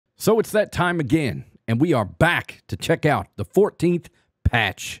So it's that time again, and we are back to check out the 14th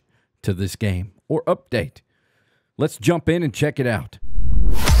patch to this game, or update. Let's jump in and check it out.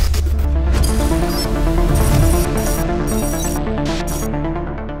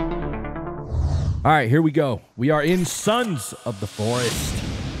 All right, here we go. We are in Sons of the Forest.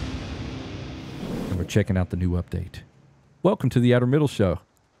 And we're checking out the new update. Welcome to the Outer Middle Show.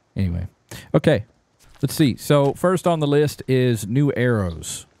 Anyway, okay, let's see. So first on the list is new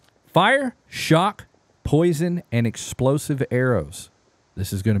arrows. Fire, shock, poison, and explosive arrows.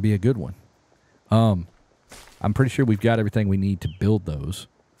 This is going to be a good one. I'm pretty sure we've got everything we need to build those.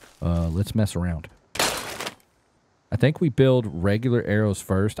 Let's mess around. I think we build regular arrows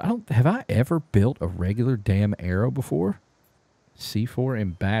first. Have I ever built a regular damn arrow before? C4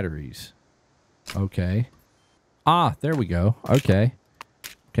 and batteries. Okay. Ah, there we go. Okay.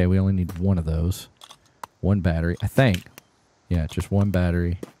 Okay, we only need one of those. One battery, I think. Yeah, just one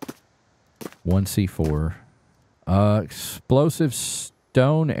battery. One C4. Explosive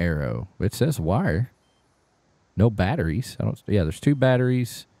stone arrow. It says wire. No batteries. Yeah, there's 2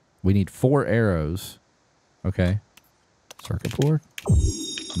 batteries. We need 4 arrows. Okay. Circuit board?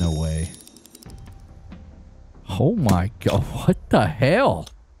 No way. Oh my god, what the hell?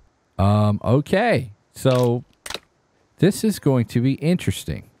 Okay. So this is going to be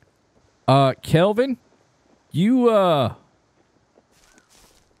interesting. Kelvin, you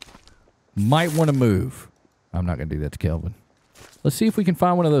might want to move. I'm not going to do that to Kelvin. Let's see if we can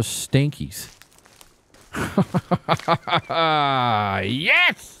find one of those stinkies.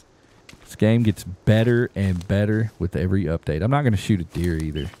 Yes! This game gets better and better with every update. I'm not going to shoot a deer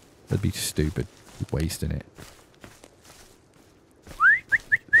either. That'd be stupid. Wasting it.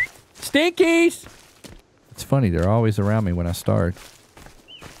 Stinkies! It's funny, they're always around me when I start.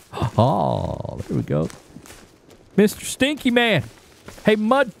 Oh, there we go. Mr. Stinky Man. Hey,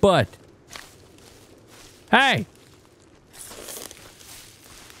 Mud Butt. Hey!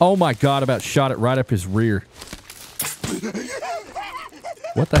 Oh my god, about shot it right up his rear.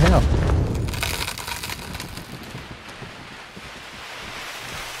 What the hell?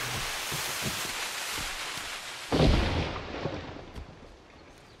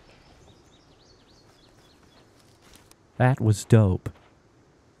 That was dope.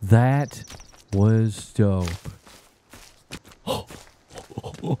 That was dope.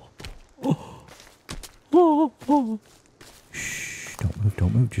 Shh, don't move,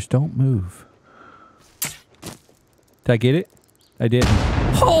 don't move, just don't move. Did I get it? I didn't.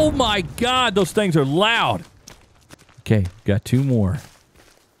 Oh my god, those things are loud. Okay, got 2 more.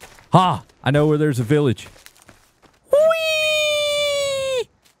 Ha! I know where there's a village. Whee!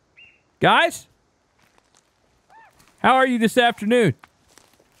 Guys? How are you this afternoon?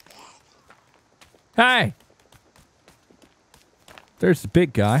 Hey! There's the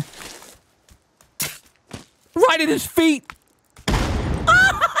big guy. Right at his feet!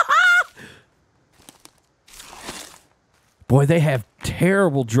 Boy, they have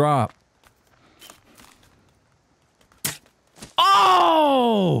terrible drop.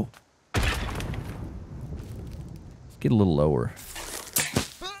 Oh! Let's get a little lower.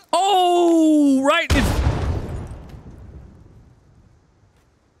 Oh! Right in his...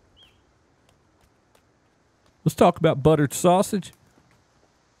 Let's talk about buttered sausage.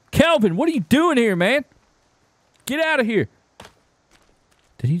 Kelvin, what are you doing here, man? Get out of here.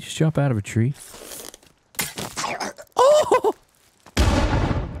 Did he just jump out of a tree? Oh!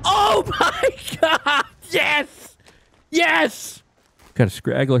 Oh my god! Yes! Yes! Got a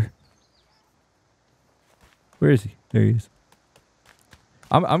scraggler. Where is he? There he is.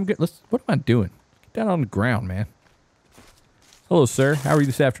 I'm good. What am I doing? Get down on the ground, man. Hello, sir. How are you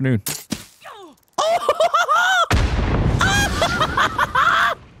this afternoon?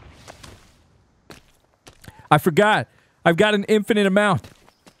 I forgot. I've got an infinite amount.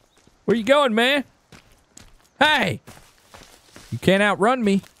 Where you going, man? Hey! You can't outrun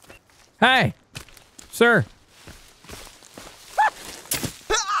me. Hey! Sir.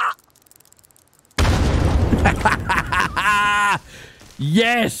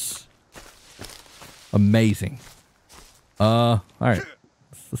 Yes! Amazing. All right.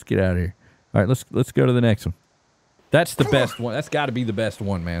 Let's get out of here. All right, let's go to the next one. That's the best one. That's got to be the best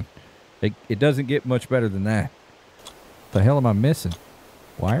one, man. It doesn't get much better than that. What the hell am I missing?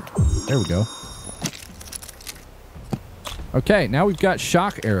 Wire? There we go. Okay, now we've got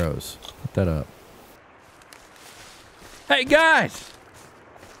shock arrows. Put that up. Hey, guys!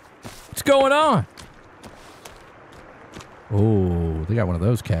 What's going on? Oh, they got one of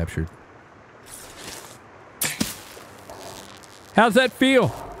those captured. How's that feel?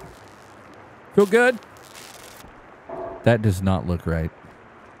 Feel good? That does not look right.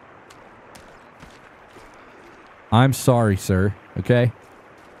 I'm sorry, sir. Okay?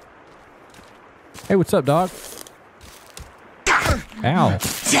 Hey, what's up, dog? Ow.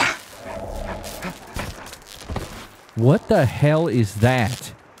 What the hell is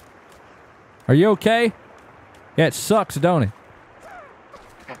that? Are you okay? Yeah, it sucks, don't it?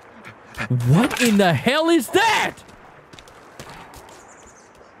 What in the hell is that?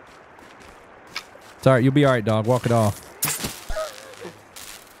 It's alright, you'll be alright, dog. Walk it off.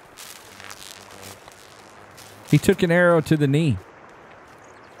 He took an arrow to the knee.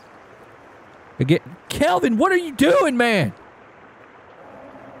 Again, Kelvin, what are you doing, man?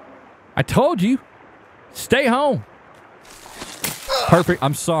 I told you. Stay home. Perfect.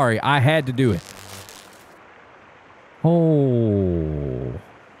 I'm sorry. I had to do it. Oh.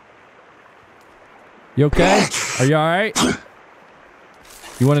 You okay? Are you all right?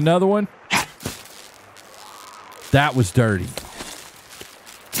 You want another one? That was dirty.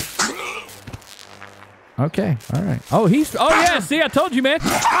 Okay. All right. Oh, he's... Oh, yeah. See, I told you, man.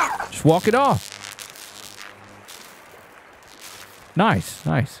 Just walk it off. Nice.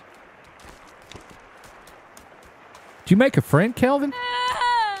 Nice. Did you make a friend, Kelvin?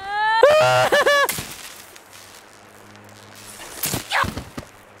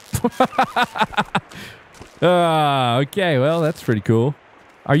 Okay, well, that's pretty cool.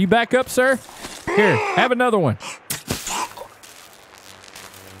 Are you back up, sir? Here, have another one.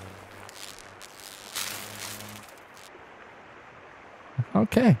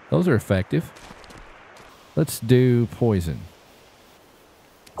 Okay, those are effective. Let's do poison.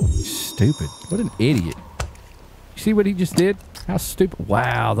 Stupid. What an idiot. You see what he just did? How stupid.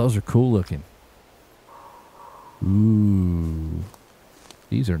 Wow, those are cool looking. Ooh.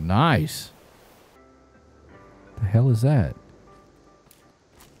 These are nice. The hell is that?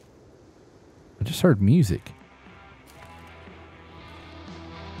 I just heard music.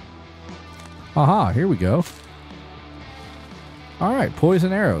 Aha, here we go. All right,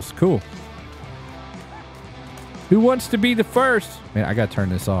 poison arrows. Cool. Who wants to be the first? Man, I gotta turn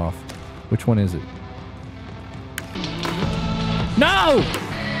this off. Which one is it? No!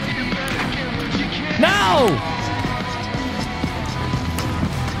 No!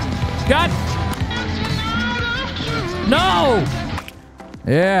 God! No!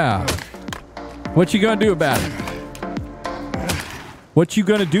 Yeah. What you gonna do about it? What you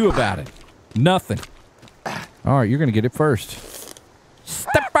gonna do about it? Nothing. All right, you're gonna get it first.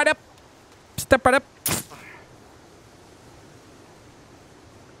 Step right up. Step right up.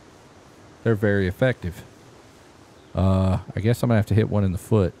 They're very effective. I guess I'm gonna have to hit one in the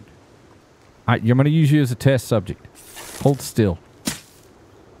foot. I'm gonna use you as a test subject. Hold still.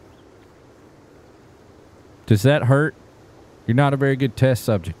 Does that hurt? You're not a very good test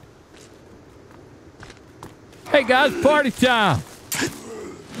subject. Hey guys, party time!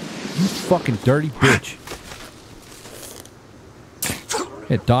 You fucking dirty bitch.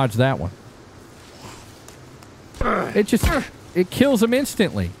 Yeah, dodge that one. It kills him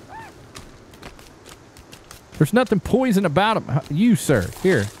instantly. There's nothing poison about him. You, sir.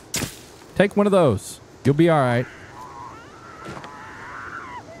 Here. Take one of those. You'll be alright.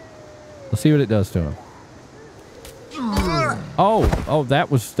 Let's see what it does to him. Oh,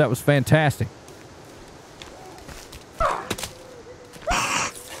 that was fantastic.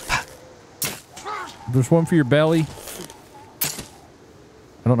 There's one for your belly.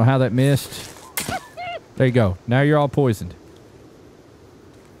 I don't know how that missed. There you go. Now you're all poisoned.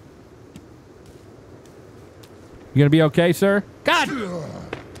 You gonna be okay, sir? God!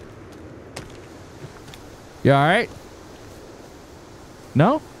 You alright?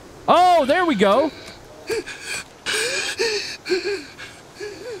 No? Oh, there we go!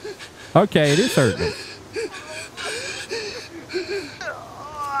 Okay, it is hurting.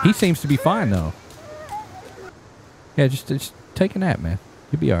 He seems to be fine, though. Yeah, just take a nap, man.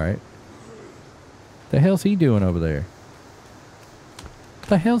 You'll be alright. The hell's he doing over there? What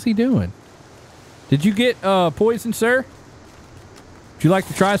the hell's he doing? Did you get poison, sir? Would you like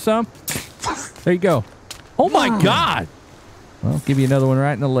to try some? There you go. Oh my God! Well, I'll give you another one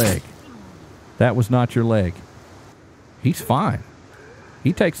right in the leg. That was not your leg. He's fine.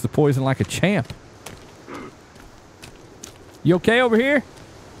 He takes the poison like a champ. You okay over here?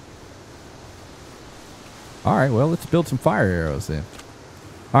 Alright, well, let's build some fire arrows then.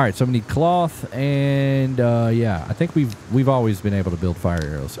 Alright, so we need cloth and yeah, I think we've always been able to build fire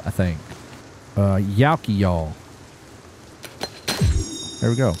arrows, I think. Yowky y'all. There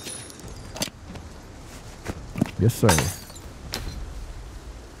we go. Yes, sir.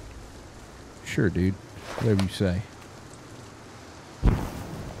 Sure, dude. Whatever you say.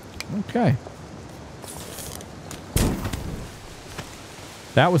 Okay.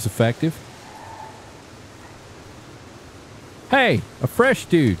 That was effective. Hey, a fresh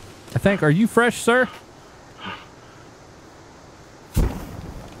dude. I think, are you fresh, sir?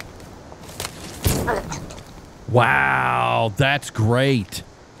 Wow, that's great.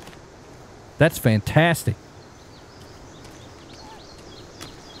 That's fantastic.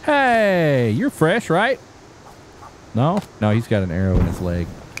 Hey, you're fresh, right? No? No, he's got an arrow in his leg.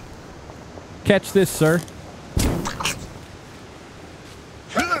 Catch this, sir.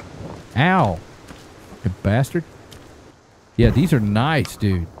 Ow. You bastard. Yeah, these are nice,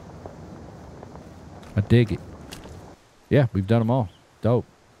 dude. I dig it. Yeah, we've done them all. Dope.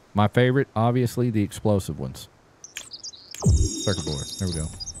 My favorite, obviously, the explosive ones. Circuit board. There we go.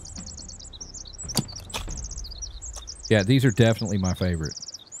 Yeah, these are definitely my favorite.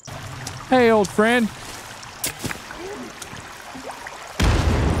 Hey, old friend.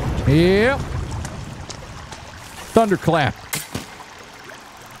 Yep. Thunderclap.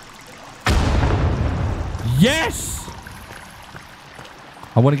 Yes!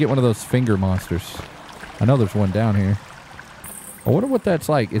 I want to get one of those finger monsters. I know there's one down here. I wonder what that's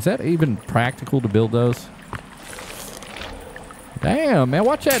like. Is that even practical to build those? Damn, man.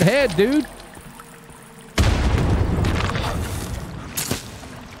 Watch that head, dude.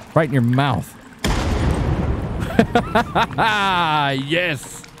 Right in your mouth.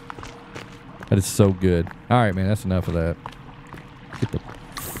 Yes. That is so good. All right, man. That's enough of that.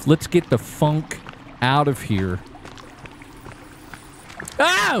 Let's get the funk out of here.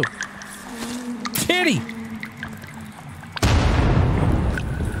 Oh! Titty!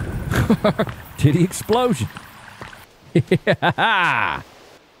 Titty explosion. Yeah.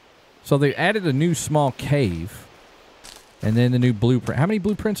 So they added a new small cave. And then the new blueprint. How many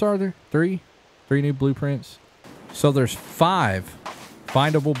blueprints are there? 3? 3 new blueprints. So there's 5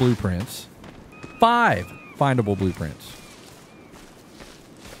 findable blueprints. 5 findable blueprints.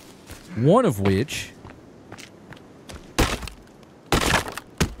 One of which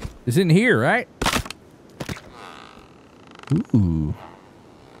is in here, right? Ooh.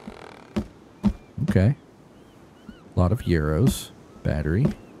 Okay. A lot of euros. Battery.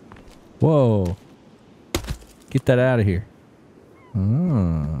 Whoa. Get that out of here.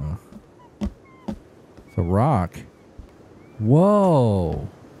 Oh. It's a rock. Whoa.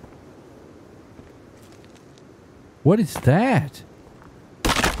 What is that?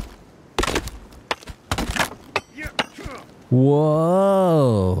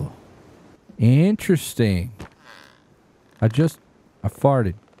 Whoa. Interesting. I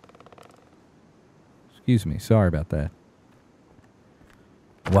farted. Excuse me. Sorry about that.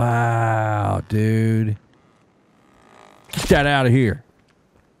 Wow, dude. Get that out of here.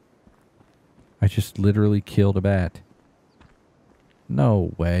 I just literally killed a bat.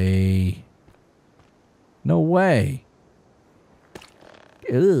 No way. No way.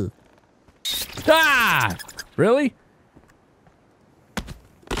 Ugh. Ah! Really?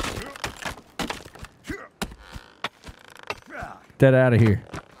 Get that out of here.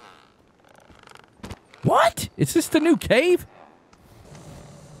 What? Is this the new cave?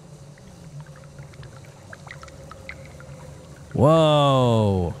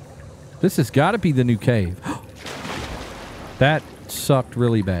 Whoa. This has got to be the new cave. That sucked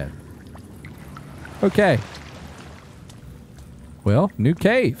really bad. Okay. Well, new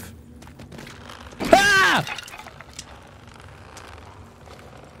cave. Ah!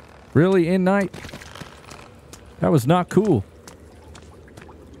 Really, in night? That was not cool.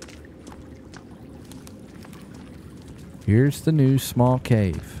 Here's the new small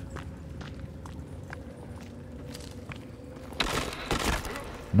cave.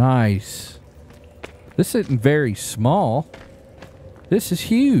 Nice. This isn't very small. This is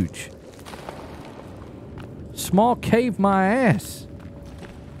huge. Small cave my ass.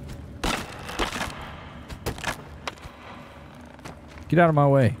 Get out of my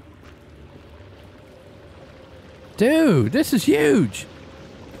way. Dude, this is huge.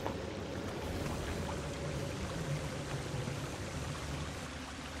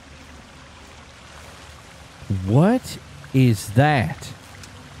 What is that?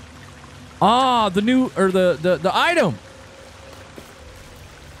 Ah, the new, or the item.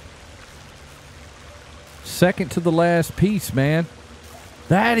 Second to the last piece, man.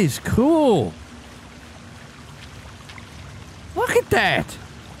 That is cool. Look at that.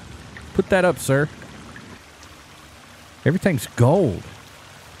 Put that up, sir. Everything's gold.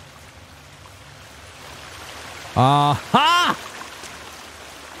 Aha!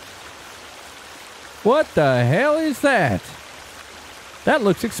 What the hell is that? That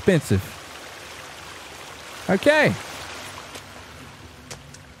looks expensive. Okay.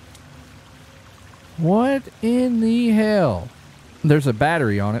 What in the hell? There's a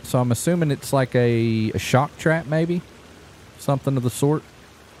battery on it, so I'm assuming it's like a shock trap, maybe? Something of the sort.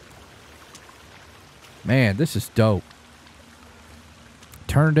 Man, this is dope.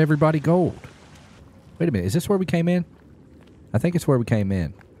 Turned everybody gold. Wait a minute. Is this where we came in? I think it's where we came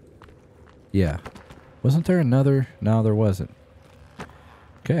in. Yeah. Wasn't there another? No, there wasn't.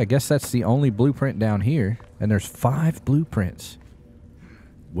 Okay, I guess that's the only blueprint down here. And there's 5 blueprints.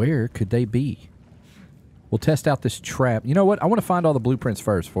 Where could they be? We'll test out this trap. You know what? I want to find all the blueprints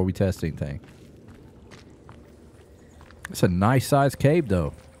first before we test anything. It's a nice sized cave,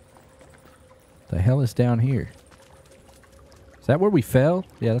 though. The hell is down here? Is that where we fell?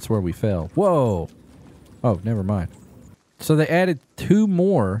 Yeah, that's where we fell. Whoa. Oh, never mind. So they added 2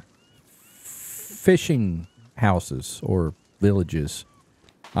 more fishing houses or villages.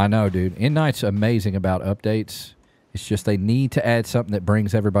 I know, dude. Night's amazing about updates. It's just they need to add something that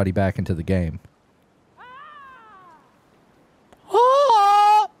brings everybody back into the game.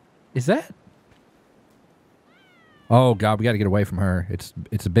 Is that? Oh, God, we got to get away from her.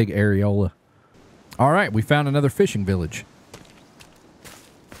 It's a big areola. All right, we found another fishing village.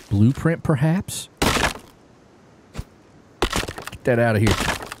 Blueprint, perhaps? Get that out of here.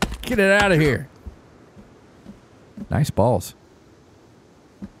 Get it out of here. Nice balls.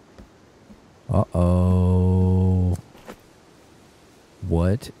 Uh-oh.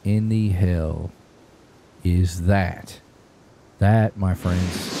 What in the hell is that? That, my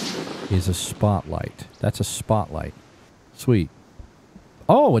friends, is a spotlight. That's a spotlight. Sweet.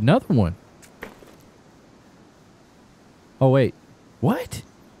 Oh, another one. Oh, wait. What?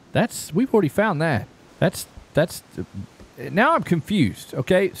 We've already found that. That's, now I'm confused.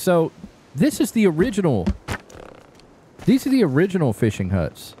 Okay, so this is the original. These are the original fishing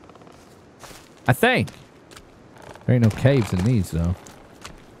huts. I think. There ain't no caves in these, though.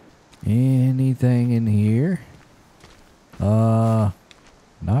 Anything in here?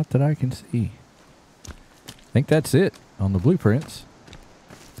 Not that I can see. I think that's it on the blueprints.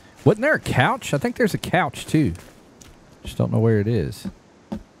 Wasn't there a couch? I think there's a couch, too. Just don't know where it is.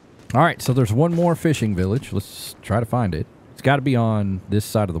 All right, so there's one more fishing village. Let's try to find it. It's got to be on this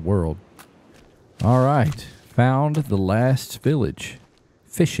side of the world. All right. Found the last village.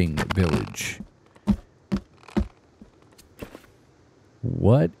 Fishing village.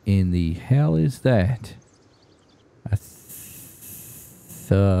 What in the hell is that?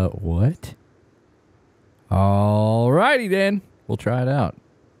 What? Alrighty then. We'll try it out.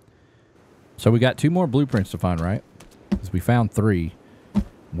 So we got 2 more blueprints to find, right? Because we found 3.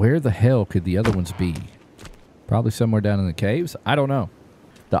 Where the hell could the other ones be? Probably somewhere down in the caves? I don't know.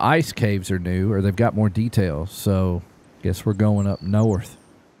 The ice caves are new, or they've got more details, so guess we're going up north.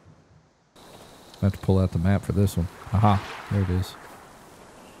 I have to pull out the map for this one. Aha, there it is.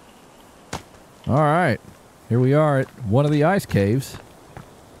 Alright, here we are at one of the ice caves.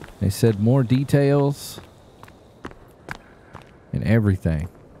 They said more details and everything.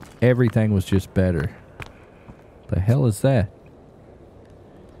 Everything was just better. The hell is that?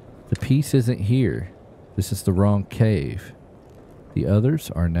 The piece isn't here. This is the wrong cave. The others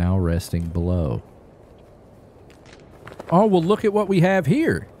are now resting below. Oh, well, look at what we have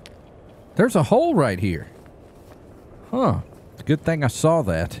here. There's a hole right here. Huh. It's a good thing I saw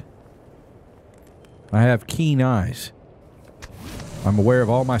that. I have keen eyes. I'm aware of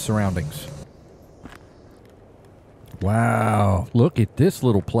all my surroundings. Wow. Look at this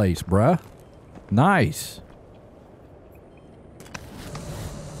little place, bruh. Nice.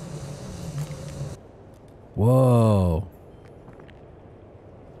 Whoa.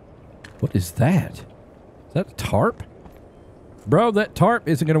 What is that? Is that a tarp? Bro, that tarp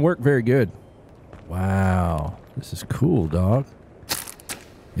isn't going to work very good. Wow. This is cool, dog.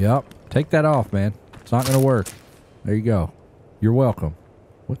 Yep. Take that off, man. It's not going to work. There you go. You're welcome.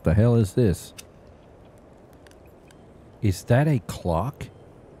 What the hell is this? Is that a clock?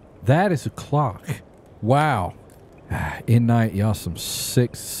 That is a clock. Wow. In night, y'all some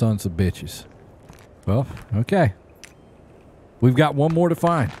sick sons of bitches. Well, okay. We've got one more to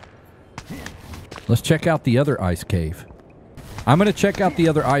find. Let's check out the other ice cave. I'm going to check out the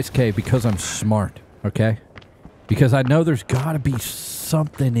other ice cave because I'm smart, okay? Because I know there's got to be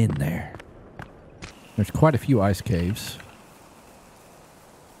something in there. There's quite a few ice caves.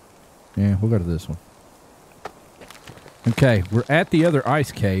 Yeah, we'll go to this one. Okay, we're at the other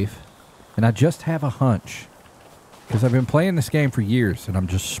ice cave, and I just have a hunch. Because I've been playing this game for years, and I'm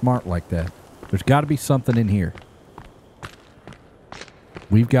just smart like that. There's got to be something in here.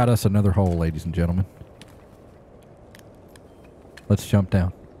 We've got us another hole, ladies and gentlemen. Let's jump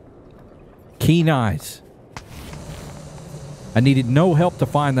down. Keen eyes. I needed no help to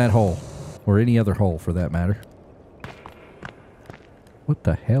find that hole. Or any other hole, for that matter. What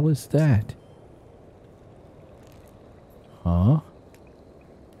the hell is that? Huh?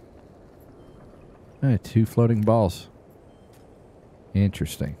 Hey, 2 floating balls.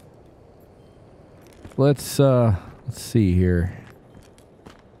 Interesting. Let's see here.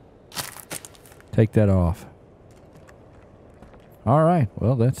 Take that off. All right.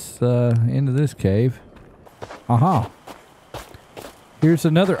 Well, that's the end of this cave. Aha. Here's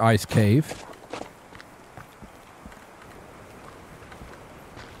another ice cave.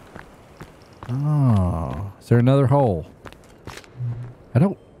 Oh, is there another hole? I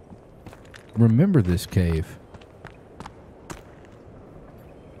don't remember this cave.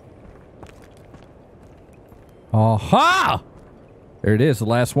 Aha! There it is, the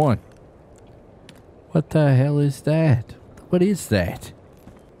last one. What the hell is that? What is that?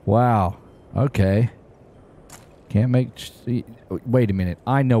 Wow. Okay. Can't make... Wait a minute.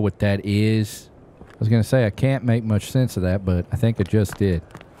 I know what that is. I was going to say I can't make much sense of that, but I think I just did.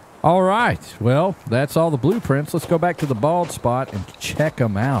 All right. Well, that's all the blueprints. Let's go back to the bald spot and check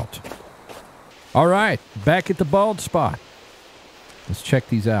them out. All right. Back at the bald spot. Let's check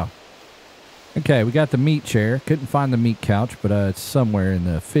these out. Okay, we got the meat chair. Couldn't find the meat couch, but it's somewhere in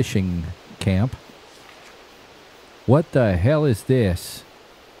the fishing camp. What the hell is this?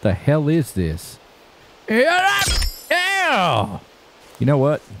 The hell is this? Ew! You know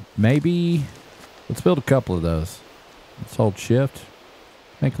what? Maybe let's build a couple of those. Let's hold shift.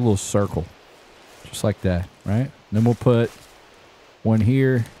 Make a little circle. Just like that, right? Then we'll put one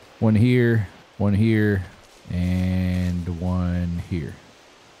here, one here, one here, and one here.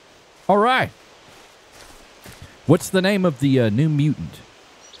 All right. What's the name of the new mutant?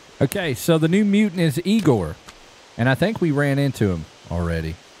 Okay, so the new mutant is Igor. And I think we ran into him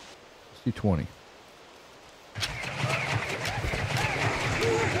already. Let's do 20.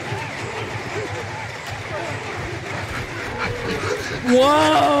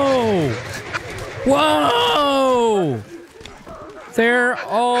 Whoa! Whoa! They're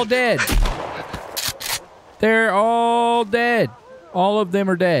all dead. They're all dead. All of them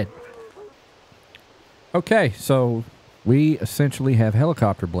are dead. Okay, so we essentially have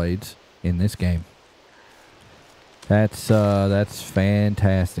helicopter blades in this game. That's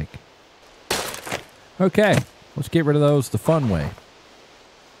fantastic. Okay, let's get rid of those the fun way.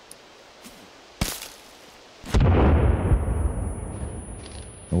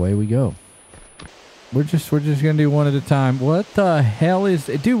 Away we go. We're just gonna do one at a time. What the hell is,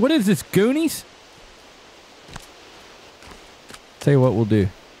 dude? What is this, Goonies? Tell you what we'll do.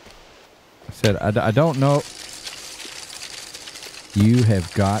 I said I don't know. You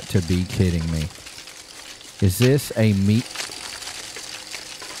have got to be kidding me. Is this a meat?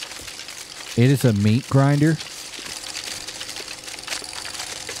 It is a meat grinder.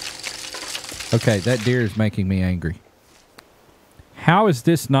 Okay, that deer is making me angry. How is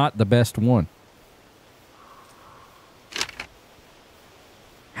this not the best one?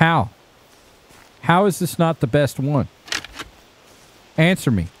 How? How is this not the best one? Answer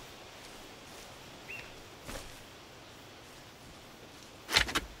me.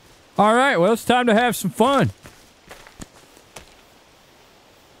 All right, well, it's time to have some fun.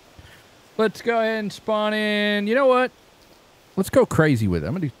 Let's go ahead and spawn in. You know what? Let's go crazy with it.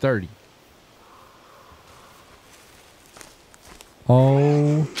 I'm going to do 30.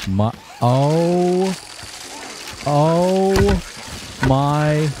 Oh my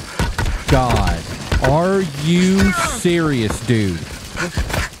God. Are you serious, dude?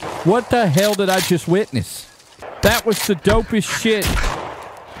 What the hell did I just witness? That was the dopest shit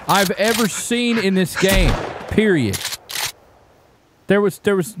I've ever seen in this game. Period. There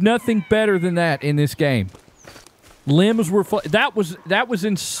was nothing better than that in this game. Limbs were that was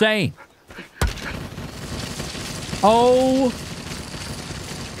insane. Oh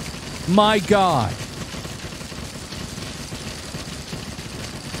my God.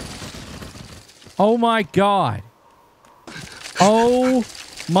 Oh my God. Oh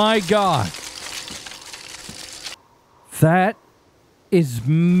my God. That is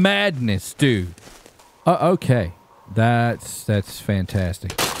madness, dude. Okay. That's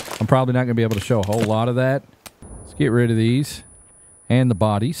fantastic. I'm probably not going to be able to show a whole lot of that. Let's get rid of these. And the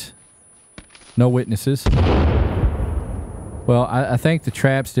bodies. No witnesses. Well, I think the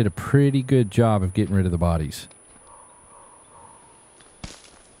traps did a pretty good job of getting rid of the bodies.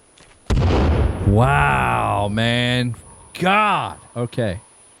 Wow, man. God. Okay.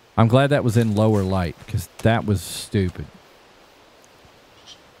 I'm glad that was in lower light, because that was stupid.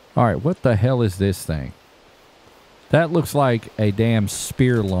 Alright, what the hell is this thing? That looks like a damn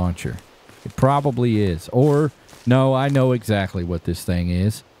spear launcher. It probably is. Or, no, I know exactly what this thing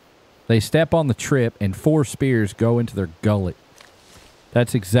is. They step on the trip and 4 spears go into their gullet.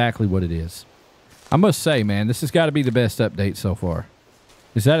 That's exactly what it is. I must say, man, this has got to be the best update so far.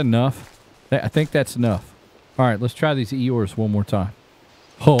 Is that enough? I think that's enough. All right, let's try these Aorus one more time.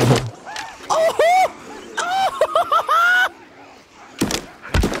 Oh.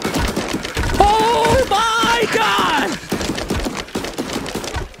 Oh my God!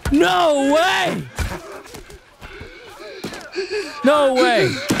 No way! No way!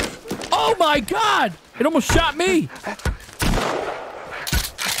 Oh my God! It almost shot me!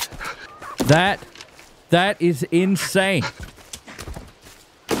 That is insane.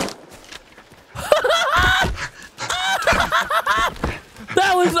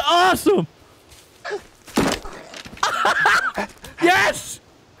 That was awesome! Yes!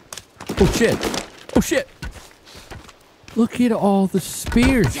 Oh shit. Oh shit. Look at all the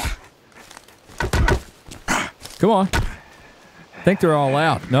spears. Come on. I think they're all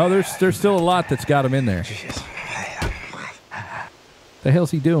out. No, there's still a lot that's got them in there. The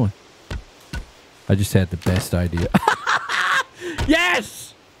hell's he doing? I just had the best idea.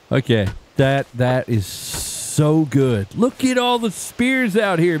 Yes! Okay. That is so good. Look at all the spears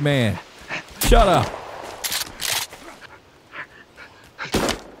out here, man. Shut up.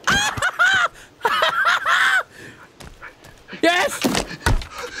 Yes!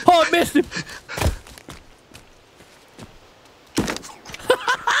 Oh, I missed him.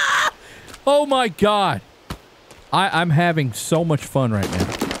 Oh my God. I'm having so much fun right now.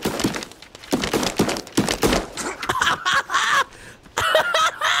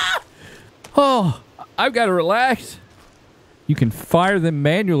 Oh, I've got to relax. You can fire them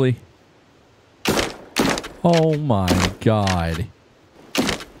manually. Oh my God.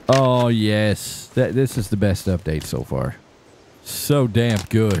 Oh yes. This is the best update so far. So damn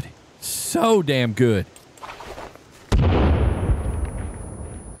good. So damn good.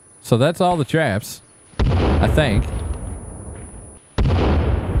 So that's all the traps, I think.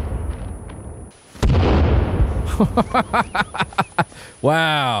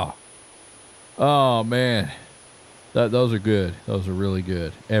 Wow. Oh, man. Those are good. Those are really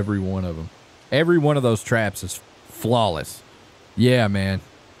good. Every one of them. Every one of those traps is flawless. Yeah, man.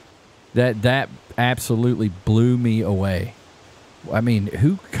 That absolutely blew me away. I mean,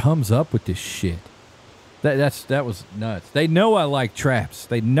 who comes up with this shit? That was nuts. They know I like traps.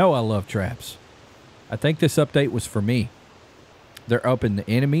 They know I love traps. I think this update was for me. They're upping the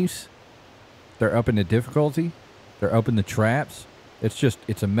enemies. They're upping the difficulty. They're upping the traps.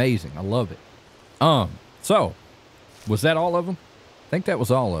 It's amazing. I love it. So, was that all of them? I think that was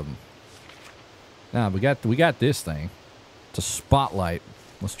all of them. Now, we got this thing. It's a spotlight.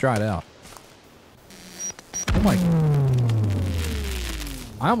 Let's try it out. Oh my...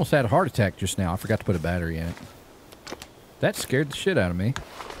 I almost had a heart attack just now. I forgot to put a battery in it. That scared the shit out of me.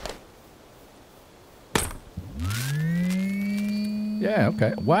 Yeah,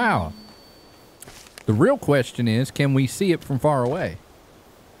 okay. Wow. The real question is, can we see it from far away?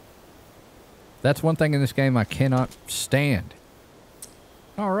 That's one thing in this game I cannot stand.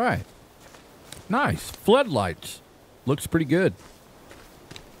 All right. Nice. Floodlights. Looks pretty good.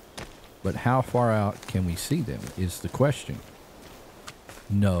 But how far out can we see them is the question.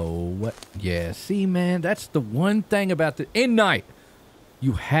 No, what? Yeah, see, man, that's the one thing about the... In night,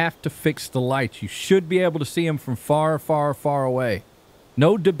 you have to fix the lights. You should be able to see them from far, far, far away.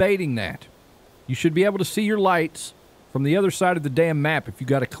 No debating that. You should be able to see your lights from the other side of the damn map if you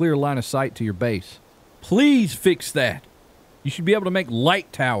got a clear line of sight to your base. Please fix that. You should be able to make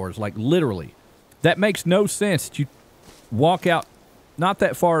light towers, like literally. That makes no sense that you walk out not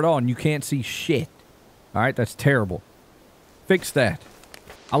that far at all and you can't see shit. All right, that's terrible. Fix that.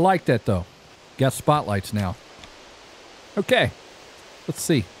 I like that, though. Got spotlights now. Okay. Let's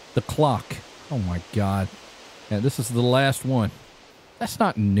see. The clock. Oh, my God. Yeah, this is the last one. That's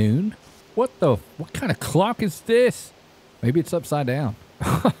not noon. What kind of clock is this? Maybe it's upside down.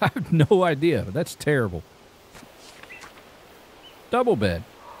 I have no idea, but that's terrible. Double bed.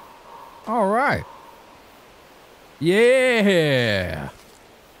 All right. Yeah.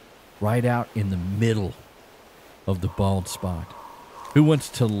 Right out in the middle of the bald spot. Who wants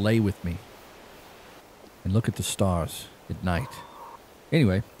to lay with me and look at the stars at night?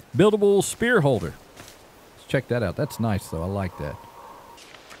 Anyway, buildable spear holder. Let's check that out. That's nice, though. I like that.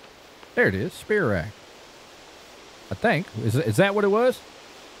 There it is. Spear rack. I think. Is that what it was?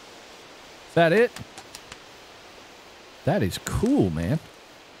 Is that it? That is cool, man.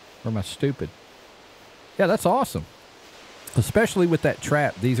 Or am I stupid? Yeah, that's awesome. Especially with that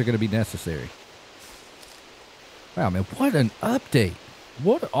trap, these are going to be necessary. Wow, man, what an update.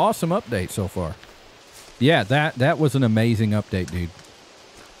 What an awesome update so far. Yeah, that was an amazing update, dude.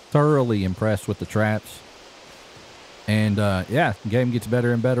 Thoroughly impressed with the traps. And, yeah, the game gets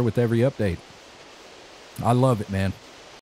better and better with every update. I love it, man.